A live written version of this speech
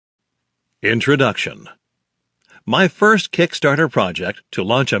Introduction. My first Kickstarter project to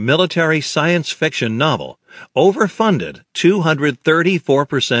launch a military science fiction novel overfunded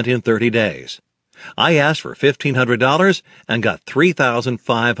 234% in 30 days. I asked for $1,500 and got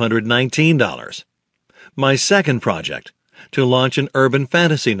 $3,519. My second project, to launch an urban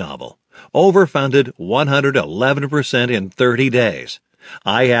fantasy novel, overfunded 111% in 30 days.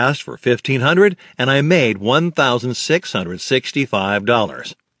 I asked for $1,500 and I made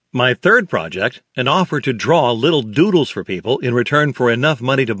 $1,665. My third project, an offer to draw little doodles for people in return for enough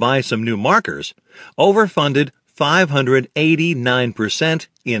money to buy some new markers, overfunded 589%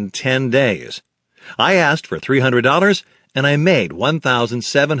 in 10 days. I asked for $300 and I made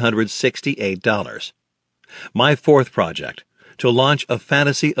 $1,768. My fourth project, to launch a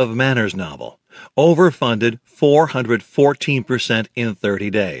fantasy of manners novel, overfunded 414% in 30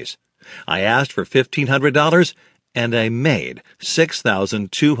 days. I asked for $1,500 and I made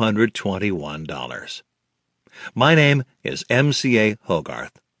 $6,221. My name is M.C.A.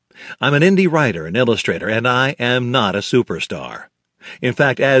 Hogarth. I'm an indie writer and illustrator, and I am not a superstar. In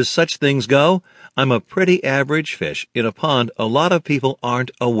fact, as such things go, I'm a pretty average fish in a pond a lot of people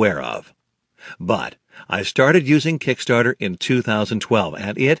aren't aware of. But I started using Kickstarter in 2012,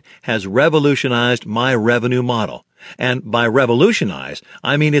 and it has revolutionized my revenue model. And by revolutionize,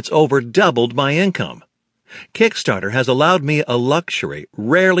 I mean it's over doubled my income. Kickstarter has allowed me a luxury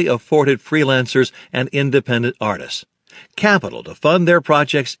rarely afforded freelancers and independent artists. Capital to fund their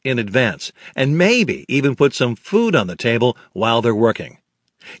projects in advance, and maybe even put some food on the table while they're working.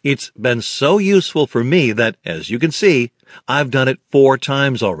 It's been so useful for me that, as you can see, I've done it 4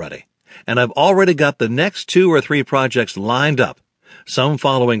 times already. And I've already got the next 2 or 3 projects lined up, some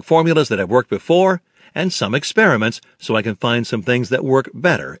following formulas that have worked before, and some experiments so I can find some things that work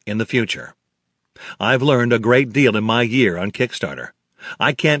better in the future. I've learned a great deal in my year on Kickstarter.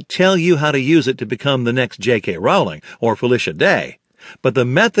 I can't tell you how to use it to become the next J.K. Rowling or Felicia Day, but the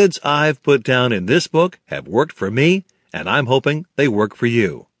methods I've put down in this book have worked for me, and I'm hoping they work for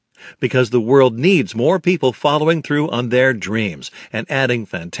you. Because the world needs more people following through on their dreams and adding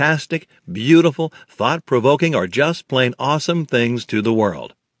fantastic, beautiful, thought-provoking, or just plain awesome things to the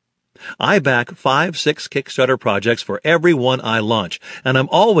world. I back 5-6 Kickstarter projects for every one I launch, and I'm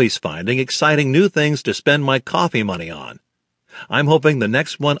always finding exciting new things to spend my coffee money on. I'm hoping the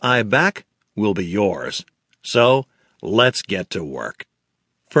next one I back will be yours. So, let's get to work.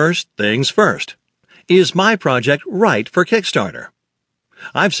 First things first. Is my project right for Kickstarter?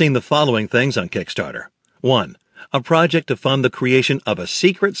 I've seen the following things on Kickstarter. 1. A project to fund the creation of a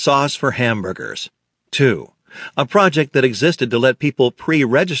secret sauce for hamburgers. 2. A project that existed to let people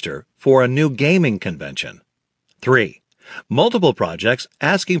pre-register for a new gaming convention. 3. Multiple projects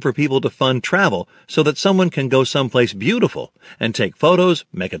asking for people to fund travel so that someone can go someplace beautiful and take photos,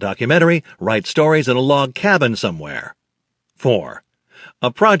 make a documentary, write stories in a log cabin somewhere. 4.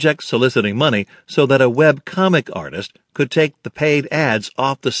 A project soliciting money so that a web comic artist could take the paid ads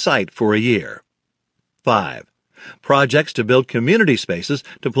off the site for a year. 5. Projects to build community spaces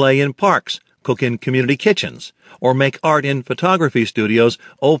to play in parks, cook in community kitchens, or make art in photography studios,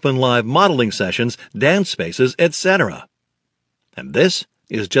 open live modeling sessions, dance spaces, etc. And this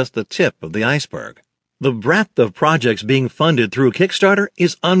is just the tip of the iceberg. The breadth of projects being funded through Kickstarter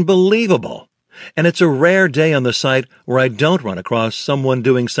is unbelievable. And it's a rare day on the site where I don't run across someone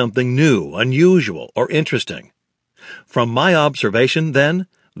doing something new, unusual, or interesting. From my observation, then,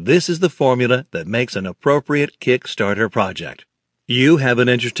 this is the formula that makes an appropriate Kickstarter project. You have an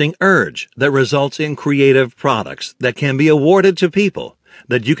interesting urge that results in creative products that can be awarded to people,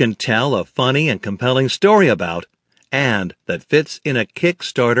 that you can tell a funny and compelling story about, and that fits in a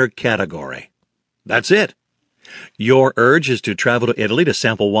Kickstarter category. That's it. Your urge is to travel to Italy to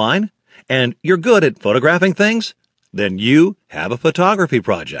sample wine, and you're good at photographing things? Then you have a photography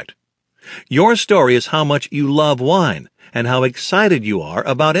project. Your story is how much you love wine and how excited you are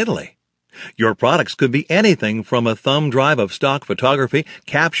about Italy. Your products could be anything from a thumb drive of stock photography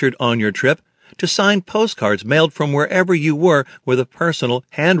captured on your trip to signed postcards mailed from wherever you were with a personal,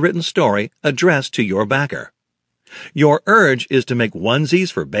 handwritten story addressed to your backer. Your urge is to make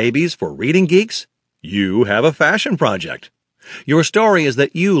onesies for babies for reading geeks? You have a fashion project. Your story is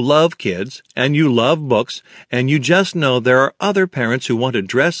that you love kids, and you love books, and you just know there are other parents who want to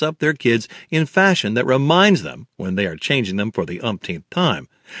dress up their kids in fashion that reminds them, when they are changing them for the umpteenth time,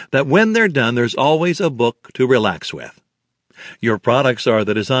 that when they're done there's always a book to relax with. Your products are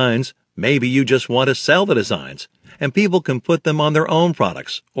the designs. Maybe you just want to sell the designs, and people can put them on their own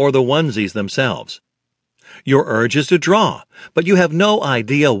products or the onesies themselves. Your urge is to draw, but you have no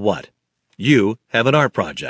idea what. You have an art project.